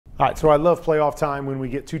All right, so I love playoff time when we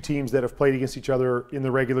get two teams that have played against each other in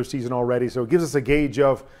the regular season already. So it gives us a gauge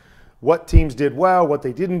of what teams did well, what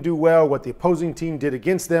they didn't do well, what the opposing team did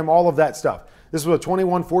against them, all of that stuff. This was a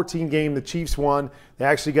 21-14 game. The Chiefs won. They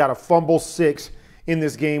actually got a fumble 6 in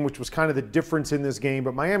this game, which was kind of the difference in this game.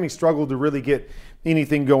 But Miami struggled to really get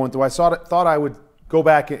anything going. So I thought I would go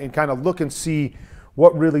back and kind of look and see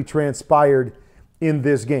what really transpired in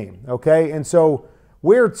this game, okay? And so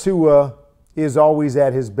where Tua is always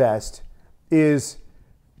at his best is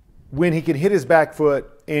when he can hit his back foot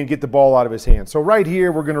and get the ball out of his hands. So right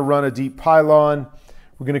here, we're going to run a deep pylon.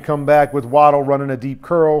 We're going to come back with Waddle running a deep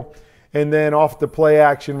curl. And then off the play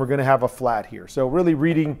action, we're going to have a flat here. So really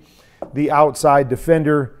reading the outside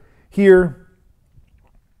defender here.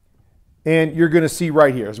 And you're going to see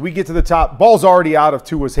right here, as we get to the top, ball's already out of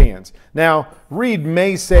Tua's hands. Now, Reed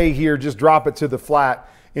may say here, just drop it to the flat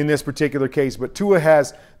in this particular case, but Tua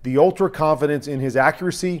has the ultra confidence in his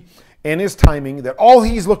accuracy and his timing that all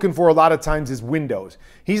he's looking for a lot of times is windows.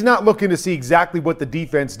 He's not looking to see exactly what the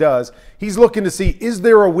defense does. He's looking to see, is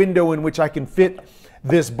there a window in which I can fit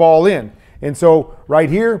this ball in? And so right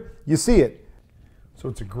here, you see it. So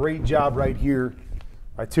it's a great job right here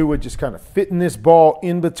by Tua just kind of fitting this ball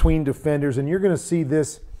in between defenders. And you're going to see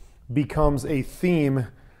this becomes a theme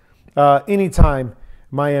anytime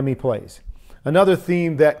Miami plays. Another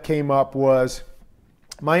theme that came up was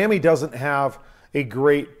Miami doesn't have a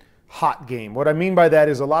great hot game. What I mean by that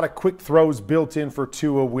is a lot of quick throws built in for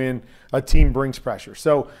Tua when a team brings pressure.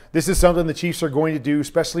 So this is something the Chiefs are going to do,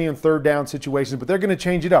 especially in third down situations, but they're going to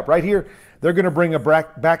change it up. Right here, they're going to bring a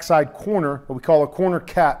backside corner, what we call a corner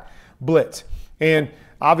cat blitz. And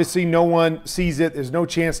obviously no one sees it. There's no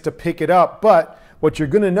chance to pick it up. But what you're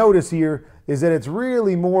going to notice here is that it's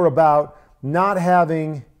really more about not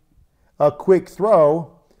having a quick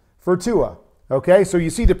throw for Tua. Okay, so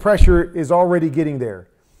you see the pressure is already getting there.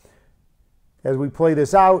 As we play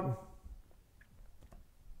this out,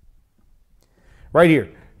 right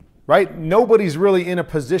here, right? Nobody's really in a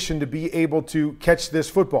position to be able to catch this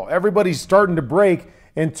football. Everybody's starting to break,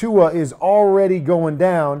 and Tua is already going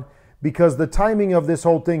down because the timing of this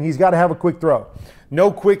whole thing, he's got to have a quick throw.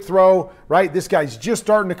 No quick throw, right? This guy's just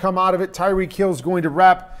starting to come out of it. Tyreek Hill's going to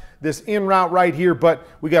wrap this in route right here, but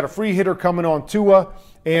we got a free hitter coming on Tua,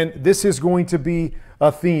 and this is going to be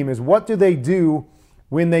a theme, is what do they do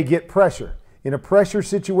when they get pressure? In a pressure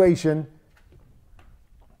situation,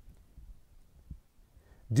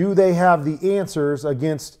 do they have the answers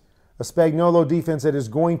against a Spagnuolo defense that is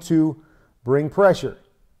going to bring pressure?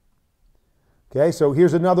 Okay, so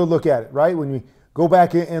here's another look at it, right? When we go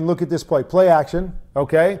back and look at this play action,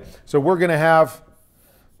 okay? So we're going to have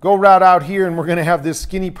go route out here, and we're going to have this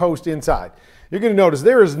skinny post inside. You're going to notice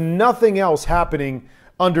there is nothing else happening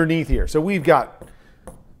underneath here. So we've got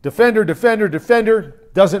defender, defender, defender.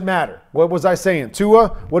 Doesn't matter. What was I saying? Tua,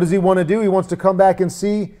 what does he want to do? He wants to come back and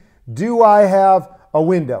see, do I have a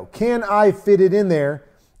window? Can I fit it in there?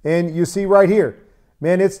 And you see right here,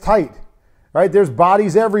 man, it's tight, right? There's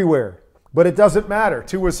bodies everywhere, but it doesn't matter.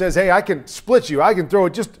 Tua says, hey, I can split you. I can throw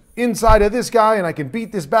it just inside of this guy, and I can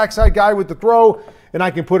beat this backside guy with the throw, and I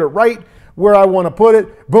can put it right where I want to put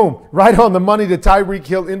it. Boom, right on the money to Tyreek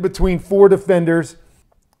Hill in between 4 defenders.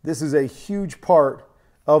 This is a huge part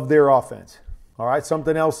of their offense. All right,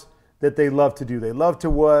 something else that they love to do. They love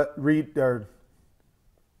to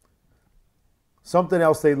something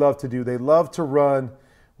else they love to do. They love to run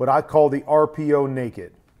what I call the RPO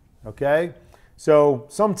naked. Okay? So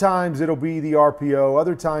sometimes it'll be the RPO,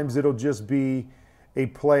 other times it'll just be a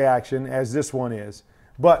play action, as this one is.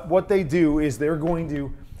 But what they do is they're going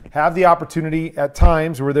to have the opportunity at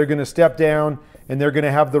times where they're going to step down and they're going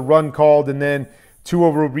to have the run called, and then Tua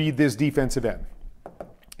will read this defensive end.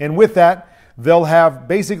 And with that, they'll have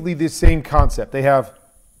basically the same concept. They have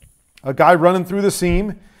a guy running through the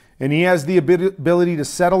seam, and he has the ability to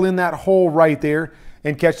settle in that hole right there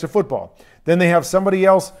and catch the football. Then they have somebody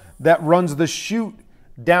else that runs the chute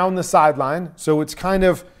down the sideline. So it's kind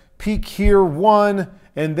of peek here 1,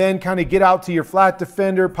 and then kind of get out to your flat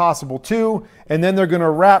defender, possible 2, and then they're going to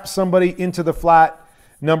wrap somebody into the flat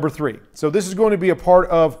number 3. So this is going to be a part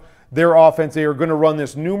of their offense. They are going to run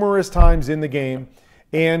this numerous times in the game.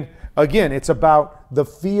 And again, it's about the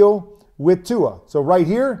feel with Tua. So right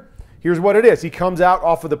here, here's what it is. He comes out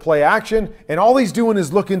off of the play action, and all he's doing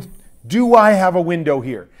is looking, do I have a window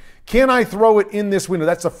here? Can I throw it in this window?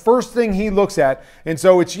 That's the first thing he looks at. And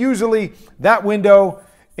so it's usually that window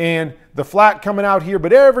and the flat coming out here.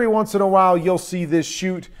 But every once in a while, you'll see this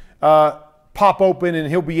chute pop open, and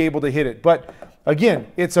he'll be able to hit it. But again,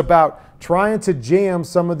 it's about trying to jam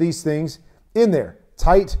some of these things in there.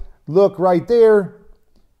 Tight look right there.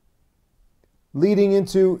 leading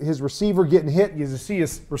into his receiver getting hit. You see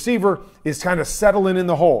his receiver is kind of settling in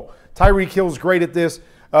the hole. Tyreek Hill's great at this.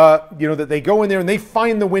 That they go in there and they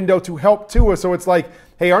find the window to help Tua. So it's like,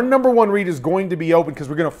 hey, our number one read is going to be open because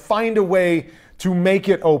we're going to find a way to make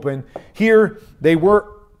it open. Here, they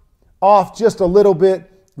were off just a little bit,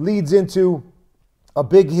 leads into a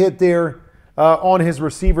big hit there on his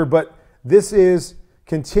receiver. But this is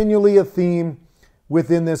continually a theme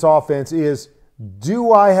within this offense is,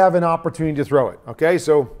 do I have an opportunity to throw it? Okay,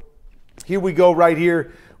 so here we go right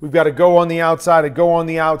here. We've got to go on the outside,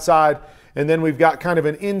 and then we've got kind of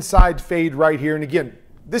an inside fade right here. And again,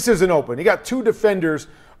 this isn't open. You got two defenders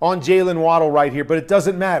on Jalen Waddle right here, but it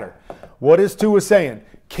doesn't matter. What is Tua saying?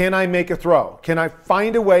 Can I make a throw? Can I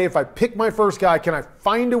find a way, if I pick my first guy, can I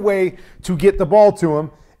find a way to get the ball to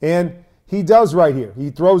him? And he does right here. He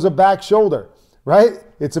throws a back shoulder, right?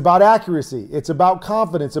 It's about accuracy. It's about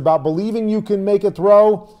confidence, about believing you can make a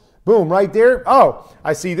throw. Boom, right there. Oh,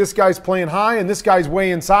 I see this guy's playing high and this guy's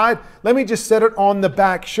way inside. Let me just set it on the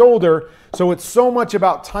back shoulder. So it's so much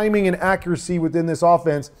about timing and accuracy within this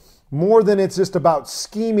offense, more than it's just about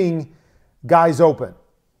scheming guys open.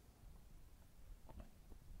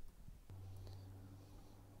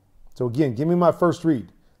 So again, give me my first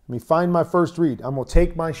read. Let me find my first read. I'm going to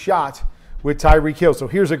take my shot with Tyreek Hill. So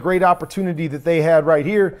here's a great opportunity that they had right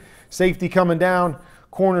here. Safety coming down,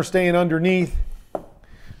 corner staying underneath.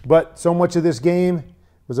 But so much of this game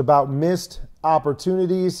was about missed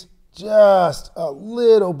opportunities. Just a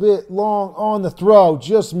little bit long on the throw.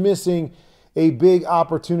 Just missing a big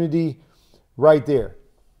opportunity right there.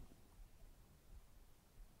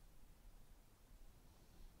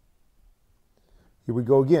 Here we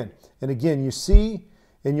go again. And again, you see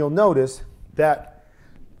and you'll notice that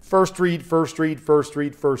first read.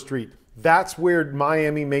 That's where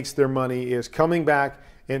Miami makes their money, is coming back,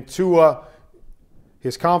 and Tua,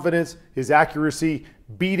 his confidence, his accuracy,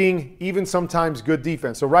 beating even sometimes good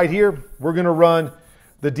defense. So right here, we're going to run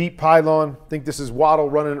the deep pylon. I think this is Waddle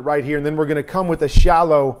running it right here. And then we're going to come with a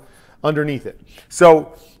shallow underneath it.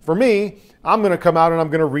 So for me, I'm going to come out and I'm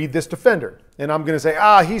going to read this defender. And I'm going to say,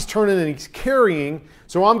 he's turning and he's carrying.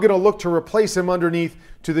 So I'm going to look to replace him underneath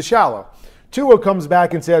to the shallow. Tua comes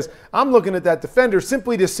back and says, I'm looking at that defender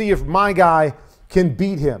simply to see if my guy can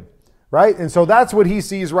beat him. Right? And so that's what he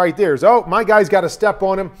sees right there is, my guy's got a step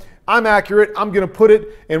on him. I'm accurate. I'm going to put it,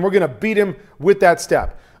 and we're going to beat him with that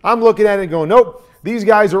step. I'm looking at it and going, nope, these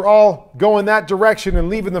guys are all going that direction and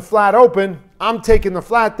leaving the flat open. I'm taking the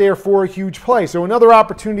flat there for a huge play. So another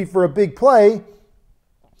opportunity for a big play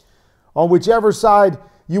on whichever side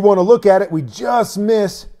you want to look at it. We just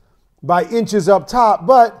miss by inches up top,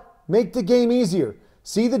 but make the game easier.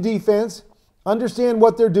 See the defense, understand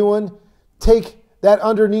what they're doing, take that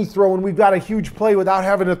underneath throw, and we've got a huge play without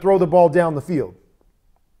having to throw the ball down the field.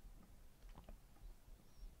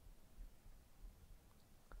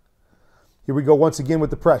 Here we go once again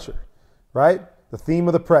with the pressure, right? The theme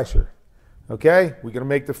of the pressure. Okay, we're going to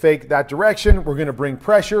make the fake that direction. We're going to bring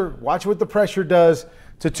pressure. Watch what the pressure does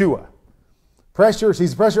to Tua. Pressure,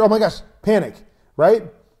 sees the pressure. Oh my gosh, panic, right?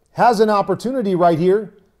 Has an opportunity right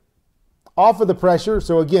here off of the pressure.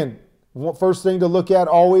 So again, first thing to look at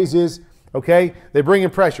always is, okay, they bring in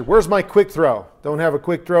pressure. Where's my quick throw? Don't have a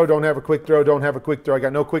quick throw, don't have a quick throw, don't have a quick throw. I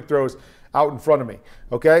got no quick throws out in front of me,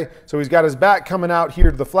 okay? So he's got his back coming out here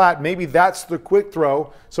to the flat. Maybe that's the quick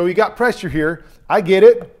throw. So he got pressure here. I get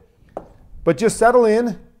it, but just settle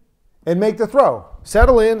in and make the throw.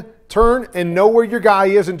 Settle in, turn, and know where your guy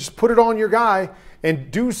is and just put it on your guy and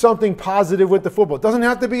do something positive with the football. It doesn't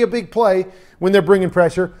have to be a big play when they're bringing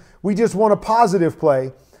pressure. We just want a positive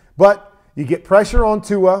play, but you get pressure on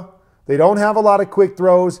Tua. They don't have a lot of quick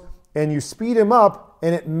throws, and you speed him up,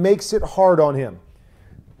 and it makes it hard on him.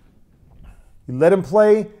 You let him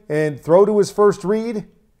play and throw to his first read,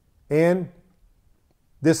 and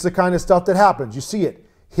this is the kind of stuff that happens. You see it.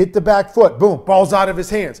 Hit the back foot. Boom. Ball's out of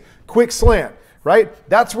his hands. Quick slant, right?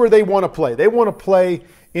 That's where they want to play. They want to play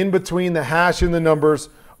in between the hash and the numbers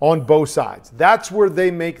on both sides. That's where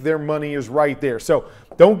they make their money, is right there. So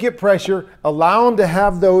don't get pressure. Allow them to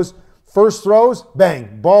have those first throws.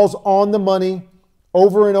 Bang. Ball's on the money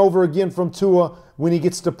over and over again from Tua when he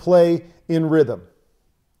gets to play in rhythm.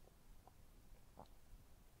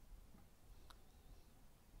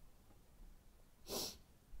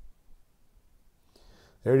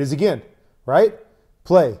 There it is again, right?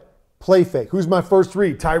 Play fake. Who's my first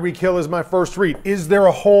read? Tyreek Hill is my first read. Is there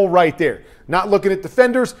a hole right there? Not looking at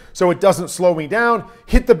defenders, so it doesn't slow me down.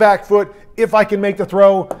 Hit the back foot. If I can make the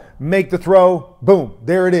throw, make the throw. Boom,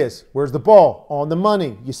 there it is. Where's the ball? On the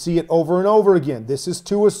money. You see it over and over again. This is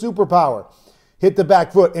Tua's superpower. Hit the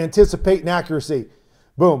back foot, anticipate and accuracy.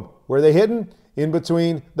 Boom. Where are they hitting? in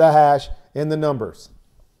between the hash and the numbers.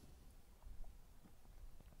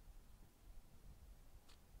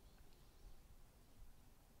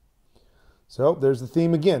 So there's the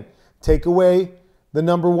theme again. Take away the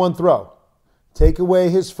number one throw. Take away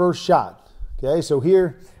his first shot. Okay, so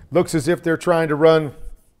here looks as if they're trying to run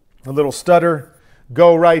a little stutter.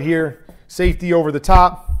 Go right here. Safety over the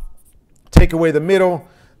top. Take away the middle.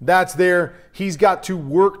 That's there. He's got to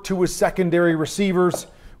work to his secondary receivers.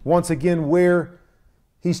 Once again, where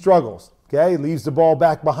he struggles. Okay, leaves the ball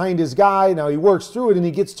back behind his guy. Now he works through it and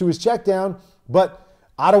he gets to his check down, but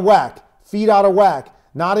out of whack. Feet out of whack.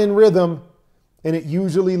 Not in rhythm. And it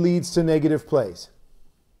usually leads to negative plays.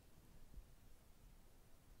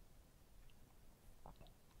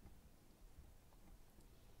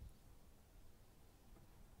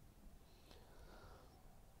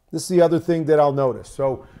 This is the other thing that I'll notice.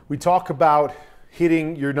 So we talk about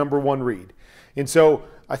hitting your number one read. And so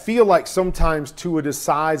I feel like sometimes Tua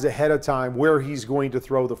decides ahead of time where he's going to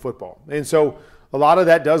throw the football. And so a lot of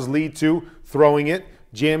that does lead to throwing it,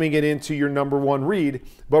 jamming it into your number one read.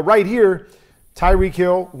 But right here, Tyreek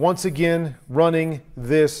Hill, once again, running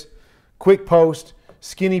this quick post,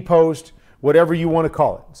 skinny post, whatever you want to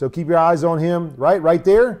call it. So keep your eyes on him, right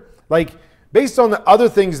there. Like, based on the other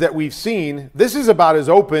things that we've seen, this is about as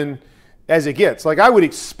open as it gets. Like, I would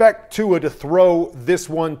expect Tua to throw this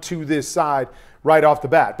one to this side right off the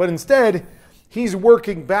bat. But instead, he's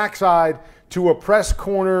working backside to a press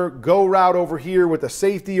corner, go route over here with a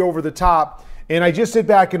safety over the top. And I just sit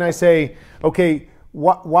back and I say, okay,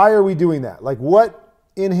 why are we doing that? Like, what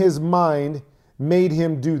in his mind made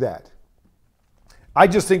him do that? I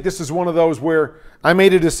just think this is one of those where I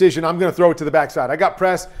made a decision. I'm going to throw it to the backside. I got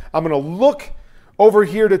pressed. I'm going to look over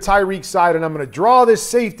here to Tyreek's side, and I'm going to draw this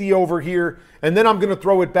safety over here, and then I'm going to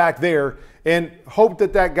throw it back there and hope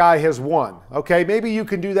that that guy has won. Okay, maybe you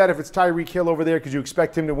can do that if it's Tyreek Hill over there because you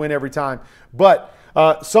expect him to win every time. But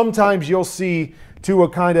sometimes you'll see Tua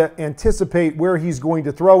kind of anticipate where he's going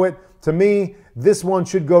to throw it. To me, this one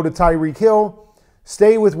should go to Tyreek Hill.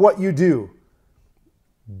 Stay with what you do.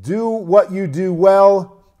 Do what you do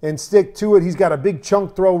well and stick to it. He's got a big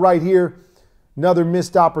chunk throw right here. Another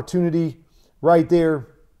missed opportunity right there,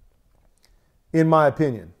 in my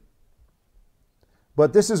opinion.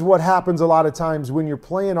 But this is what happens a lot of times when you're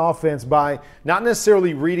playing offense by not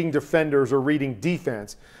necessarily reading defenders or reading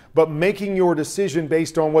defense, but making your decision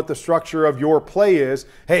based on what the structure of your play is.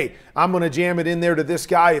 Hey, I'm going to jam it in there to this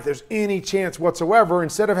guy if there's any chance whatsoever,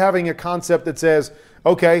 instead of having a concept that says,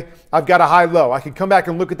 okay, I've got a high-low. I can come back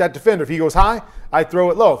and look at that defender. If he goes high, I throw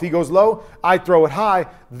it low. If he goes low, I throw it high.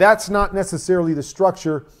 That's not necessarily the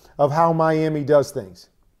structure of how Miami does things.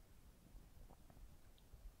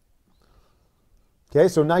 Okay,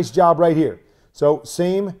 so nice job right here. So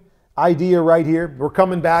same idea right here. We're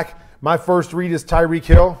coming back. My first read is Tyreek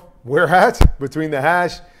Hill. Where at? Between the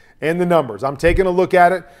hash and the numbers. I'm taking a look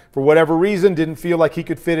at it. For whatever reason, didn't feel like he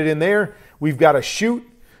could fit it in there. We've got a shoot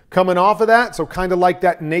coming off of that. So kind of like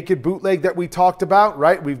that naked bootleg that we talked about,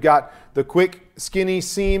 right? We've got the quick, skinny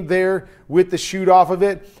seam there with the shoot off of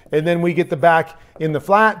it. And then we get the back in the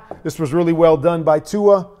flat. This was really well done by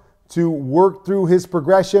Tua to work through his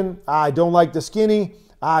progression. I don't like the skinny.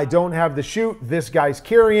 I don't have the shoot. This guy's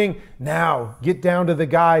carrying. Now get down to the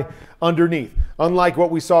guy underneath. Unlike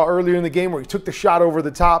what we saw earlier in the game where he took the shot over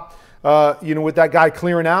the top, with that guy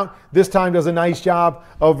clearing out. This time does a nice job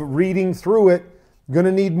of reading through it. Going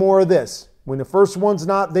to need more of this. When the first one's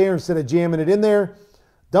not there, instead of jamming it in there,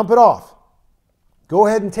 dump it off. Go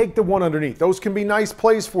ahead and take the one underneath. Those can be nice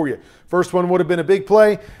plays for you. First one would have been a big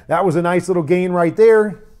play. That was a nice little gain right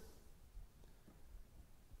there.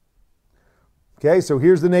 Okay, so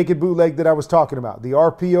here's the naked bootleg that I was talking about. The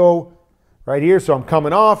RPO right here. So I'm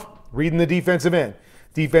coming off, reading the defensive end.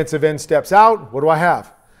 Defensive end steps out. What do I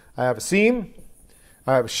have? I have a seam,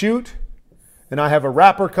 I have a shoot, and I have a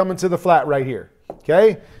wrapper coming to the flat right here.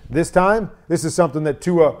 Okay, this time, this is something that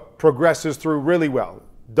Tua progresses through really well.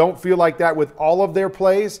 Don't feel like that with all of their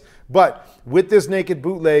plays, but with this naked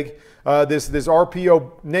bootleg, this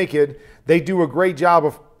RPO naked, they do a great job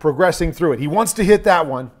of progressing through it. He wants to hit that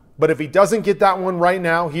one. But if he doesn't get that one right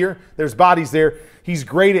now, here, there's bodies there. He's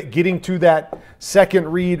great at getting to that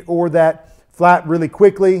second read or that flat really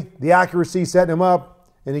quickly. The accuracy setting him up.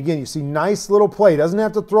 And again, you see nice little play. Doesn't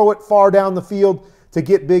have to throw it far down the field to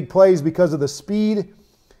get big plays because of the speed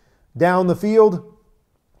down the field.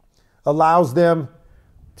 Allows them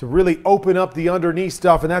to really open up the underneath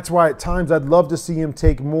stuff. And that's why at times I'd love to see him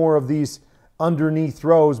take more of these underneath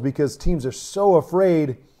throws because teams are so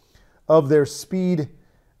afraid of their speed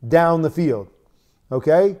down the field,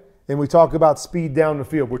 okay? and we talk about speed down the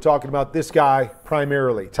field, we're talking about this guy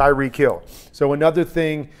primarily, Tyreek Hill. So another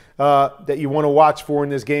thing that you want to watch for in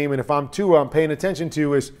this game, and if I'm paying attention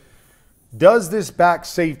to, is does this back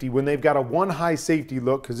safety, when they've got a one high safety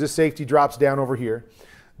look, because this safety drops down over here,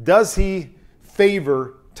 does he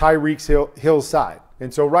favor Tyreek Hill's side?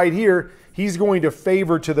 And so right here, he's going to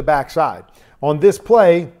favor to the backside. On this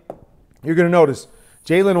play, you're going to notice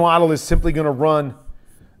Jalen Waddle is simply going to run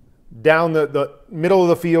down the middle of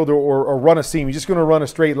the field or run a seam. He's just going to run a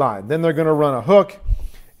straight line. Then they're going to run a hook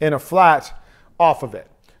and a flat off of it.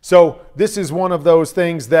 So this is one of those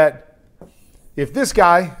things that if this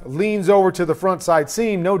guy leans over to the front side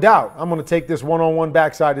seam, no doubt, I'm going to take this one-on-one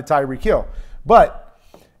backside to Tyreek Hill. But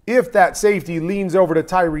if that safety leans over to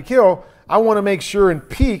Tyreek Hill, I want to make sure and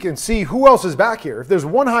peek and see who else is back here. If there's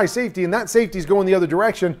one high safety and that safety's going the other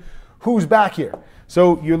direction, who's back here?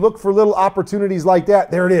 So you look for little opportunities like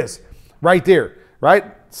that. There it is, right there, right?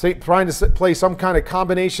 Trying to play some kind of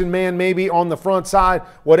combination man maybe on the front side,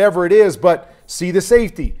 whatever it is, but see the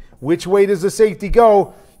safety. Which way does the safety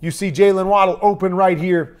go? You see Jalen Waddle open right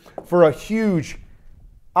here for a huge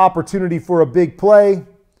opportunity for a big play.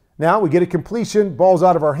 Now we get a completion, ball's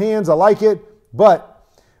out of our hands, I like it,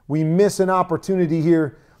 but we miss an opportunity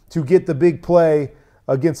here to get the big play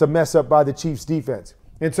against a mess up by the Chiefs defense.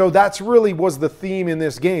 And so that's really was the theme in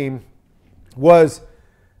this game, was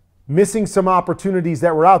missing some opportunities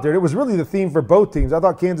that were out there. It was really the theme for both teams. I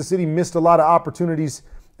thought Kansas City missed a lot of opportunities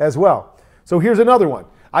as well. So here's another one.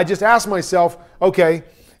 I just asked myself, okay,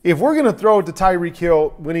 if we're going to throw it to Tyreek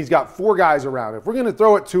Hill when he's got four guys around, if we're going to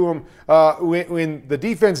throw it to him when the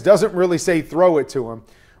defense doesn't really say throw it to him,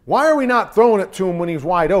 why are we not throwing it to him when he's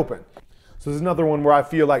wide open? So there's another one where I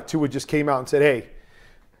feel like Tua just came out and said, hey,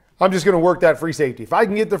 I'm just going to work that free safety. If I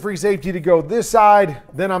can get the free safety to go this side,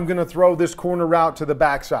 then I'm going to throw this corner route to the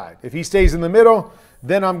backside. If he stays in the middle,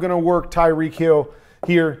 then I'm going to work Tyreek Hill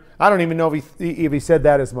here. I don't even know if he said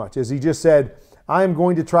that as much as he just said, I am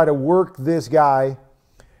going to try to work this guy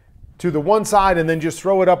to the one side and then just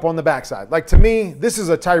throw it up on the backside. Like, to me, this is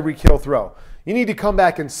a Tyreek Hill throw. You need to come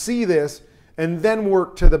back and see this and then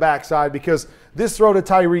work to the backside, because this throw to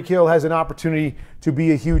Tyreek Hill has an opportunity to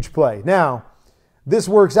be a huge play. Now, this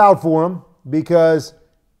works out for him because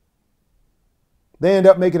they end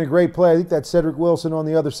up making a great play. I think that's Cedric Wilson on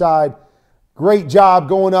the other side. Great job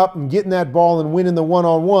going up and getting that ball and winning the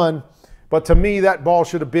one-on-one. But to me, that ball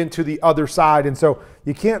should have been to the other side. And so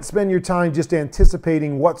you can't spend your time just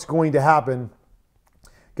anticipating what's going to happen.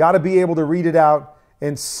 Got to be able to read it out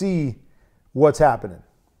and see what's happening.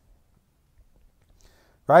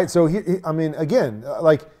 Right? So, I mean, again,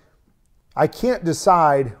 like, I can't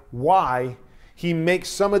decide why he makes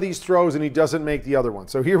some of these throws and he doesn't make the other one.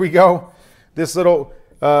 So here we go. This little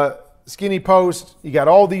skinny post. You got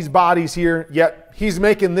all these bodies here, yet he's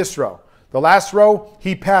making this throw. The last throw,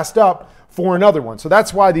 he passed up for another one. So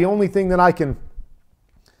that's why the only thing that I can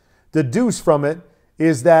deduce from it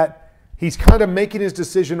is that he's kind of making his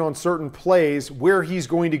decision on certain plays where he's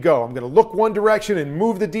going to go. I'm going to look one direction and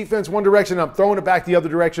move the defense one direction. I'm throwing it back the other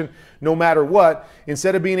direction no matter what,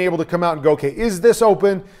 instead of being able to come out and go, okay, is this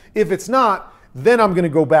open? If it's not, then I'm going to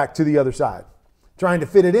go back to the other side. Trying to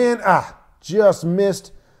fit it in. Just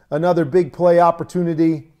missed another big play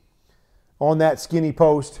opportunity on that skinny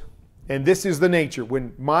post. And this is the nature.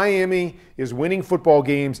 When Miami is winning football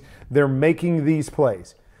games, they're making these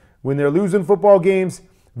plays. When they're losing football games,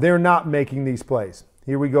 they're not making these plays.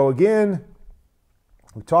 Here we go again.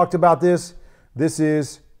 We talked about this. This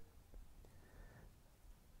is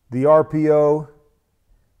the RPO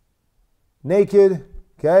naked.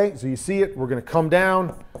 Okay, so you see it. We're going to come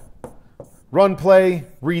down, run play,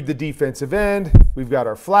 read the defensive end. We've got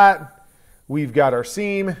our flat, we've got our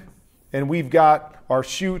seam, and we've got our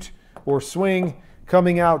shoot or swing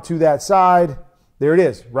coming out to that side. There it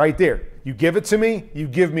is, right there. You give it to me, you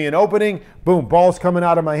give me an opening, boom, ball's coming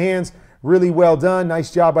out of my hands. Really well done.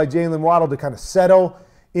 Nice job by Jalen Waddle to kind of settle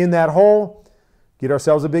in that hole, get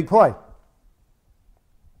ourselves a big play.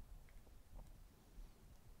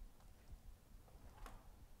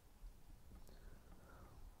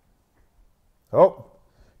 Oh,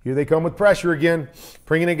 here they come with pressure again,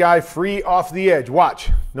 bringing a guy free off the edge. Watch.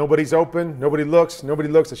 Nobody's open. Nobody looks. Nobody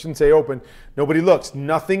looks. I shouldn't say open. Nobody looks.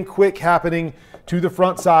 Nothing quick happening to the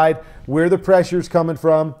front side where the pressure's coming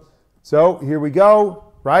from. So here we go,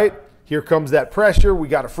 right? Here comes that pressure. We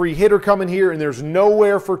got a free hitter coming here, and there's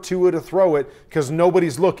nowhere for Tua to throw it because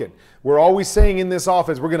nobody's looking. We're always saying in this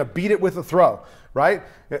offense, we're going to beat it with a throw, right?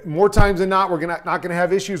 More times than not, we're not going to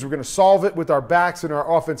have issues. We're going to solve it with our backs and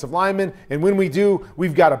our offensive linemen. And when we do,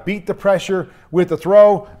 we've got to beat the pressure with the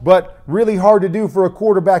throw, but really hard to do for a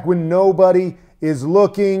quarterback when nobody is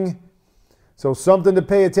looking. So something to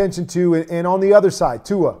pay attention to. And on the other side,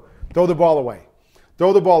 Tua, throw the ball away.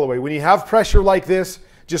 Throw the ball away. When you have pressure like this,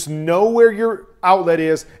 just know where your outlet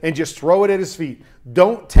is and just throw it at his feet.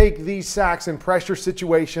 Don't take these sacks in pressure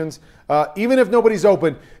situations. Even if nobody's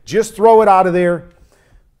open, just throw it out of there.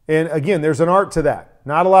 And again, there's an art to that.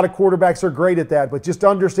 Not a lot of quarterbacks are great at that, but just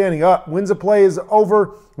understanding, when the play is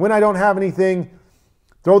over, when I don't have anything,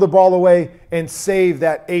 throw the ball away and save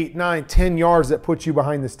that 8, 9, 10 yards that puts you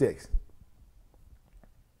behind the sticks.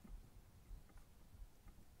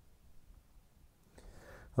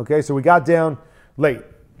 Okay, so we got down late.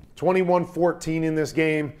 21-14 in this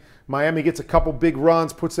game. Miami gets a couple big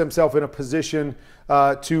runs, puts themselves in a position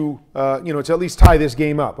to at least tie this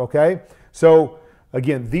game up, okay? So,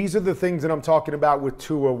 again, these are the things that I'm talking about with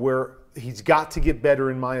Tua where he's got to get better,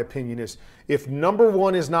 in my opinion, is if number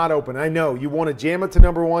one is not open. I know you want to jam it to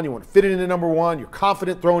number one, you want to fit it into number one, you're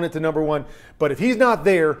confident throwing it to number one, but if he's not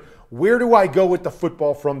there, where do I go with the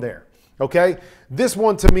football from there? Okay? This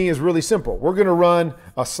one to me is really simple. We're going to run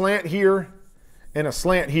a slant here and a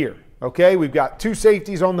slant here. Okay? We've got two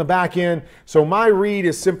safeties on the back end. So my read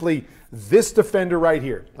is simply this defender right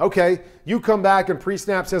here. Okay? You come back and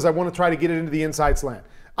pre-snap says, I want to try to get it into the inside slant.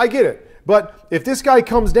 I get it. But if this guy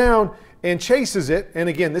comes down and chases it, and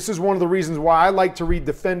again, this is one of the reasons why I like to read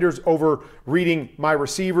defenders over reading my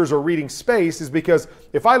receivers or reading space, is because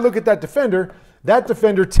if I look at that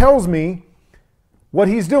defender tells me what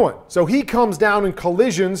he's doing. So he comes down and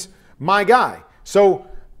collisions my guy. So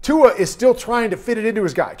Tua is still trying to fit it into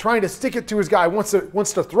his guy, trying to stick it to his guy, wants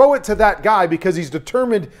to throw it to that guy because he's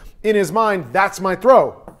determined in his mind, that's my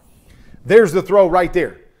throw. There's the throw right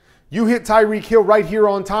there. You hit Tyreek Hill right here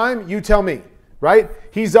on time, you tell me, right?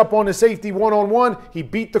 He's up on the safety one-on-one. He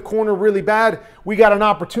beat the corner really bad. We got an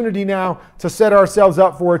opportunity now to set ourselves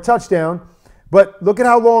up for a touchdown. But look at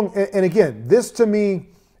how long, and again, this to me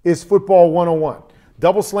is football 101.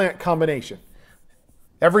 Double slant combination.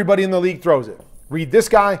 Everybody in the league throws it. Read this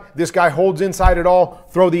guy holds inside it all,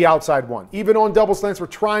 throw the outside one. Even on double slants, we're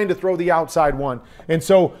trying to throw the outside one. And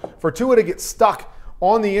so for Tua to get stuck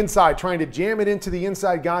on the inside, trying to jam it into the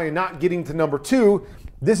inside guy and not getting to number two,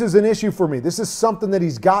 this is an issue for me. This is something that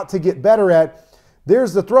he's got to get better at.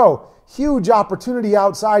 There's the throw. Huge opportunity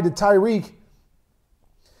outside to Tyreek.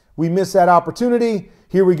 We miss that opportunity.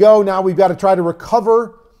 Here we go. Now we've got to try to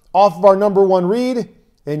recover off of our number one read.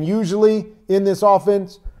 And usually in this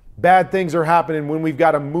offense, bad things are happening when we've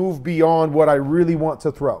got to move beyond what I really want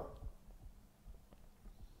to throw.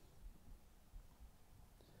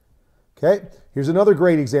 Okay, here's another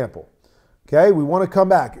great example. Okay, we want to come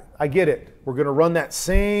back. I get it. We're going to run that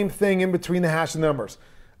same thing in between the hash numbers.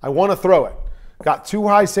 I want to throw it. Got two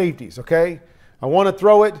high safeties, okay? I want to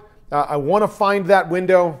throw it. I want to find that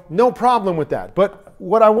window. No problem with that. But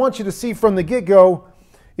what I want you to see from the get-go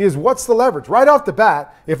is what's the leverage? Right off the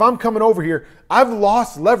bat, if I'm coming over here, I've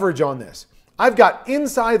lost leverage on this. I've got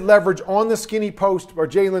inside leverage on the skinny post or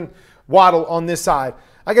Jalen Waddle on this side.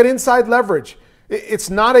 I got inside leverage. It's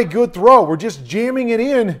not a good throw. We're just jamming it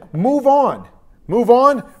in. Move on. Move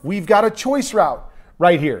on. We've got a choice route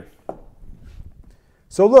right here.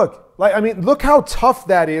 So look, look how tough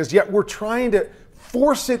that is, yet we're trying to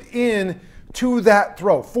force it in to that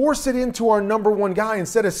throw. Force it into our number one guy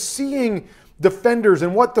instead of seeing defenders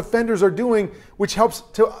and what defenders are doing, which helps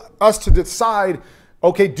us to decide,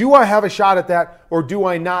 okay, do I have a shot at that or do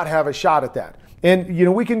I not have a shot at that?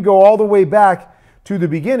 And, we can go all the way back to the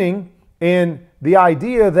beginning and the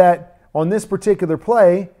idea that on this particular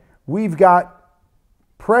play, we've got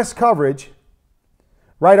press coverage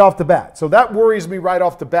right off the bat. So that worries me right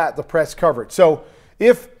off the bat, the press coverage. So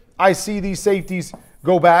if I see these safeties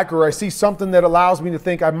go back or I see something that allows me to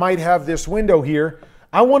think I might have this window here,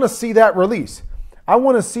 I want to see that release. I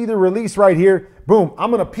want to see the release right here. Boom,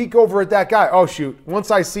 I'm going to peek over at that guy. Oh, shoot.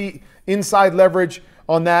 Once I see inside leverage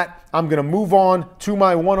on that, I'm going to move on to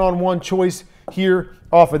my one-on-one choice here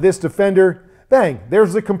off of this defender. Bang,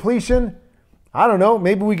 there's the completion. I don't know,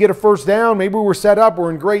 maybe we get a first down. Maybe we're set up. We're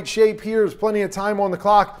in great shape here. There's plenty of time on the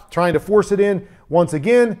clock. Trying to force it in once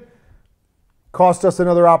again. Cost us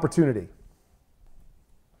another opportunity.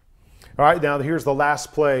 All right, now here's the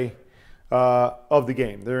last play of the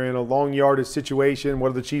game. They're in a long yardage situation.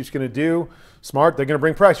 What are the Chiefs going to do? Smart, they're going to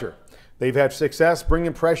bring pressure. They've had success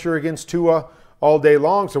bringing pressure against Tua all day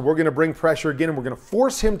long, so we're going to bring pressure again, and we're going to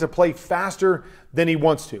force him to play faster than he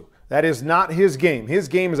wants to. That is not his game. His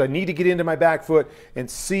game is I need to get into my back foot and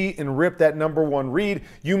see and rip that number one read.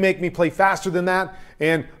 You make me play faster than that,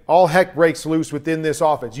 and all heck breaks loose within this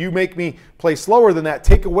offense. You make me play slower than that,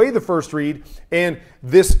 take away the first read, and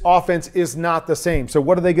this offense is not the same. So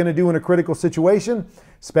what are they going to do in a critical situation?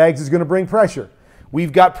 Spags is going to bring pressure.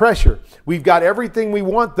 We've got pressure. We've got everything we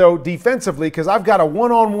want, though, defensively, because I've got a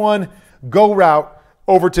one-on-one go route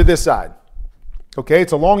over to this side. Okay,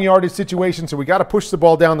 it's a long yardage situation, so we got to push the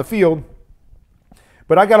ball down the field.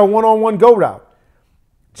 But I got a one-on-one go route.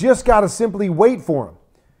 Just got to simply wait for him.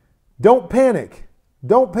 Don't panic.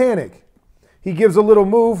 Don't panic. He gives a little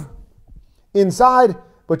move inside,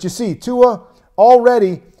 but you see, Tua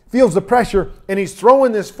already feels the pressure, and he's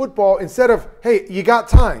throwing this football instead of, hey, you got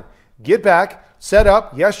time. Get back, set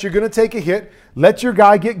up. Yes, you're going to take a hit. Let your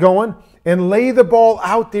guy get going and lay the ball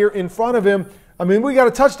out there in front of him. I mean, we got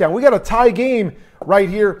a touchdown. We got a tie game right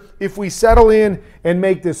here if we settle in and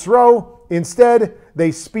make this throw. Instead,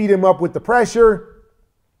 they speed him up with the pressure.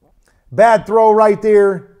 Bad throw right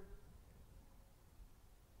there.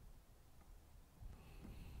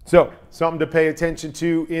 So, something to pay attention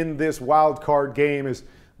to in this wild card game is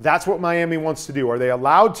that's what Miami wants to do. Are they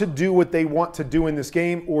allowed to do what they want to do in this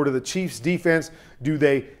game, or to the Chiefs' defense, do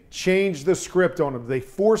they change the script on him? Do they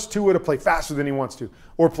force Tua to play faster than he wants to,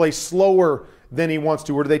 or play slower than he wants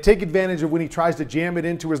to, or do they take advantage of when he tries to jam it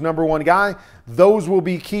into his number one guy? Those will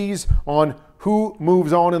be keys on who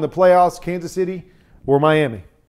moves on in the playoffs, Kansas City or Miami.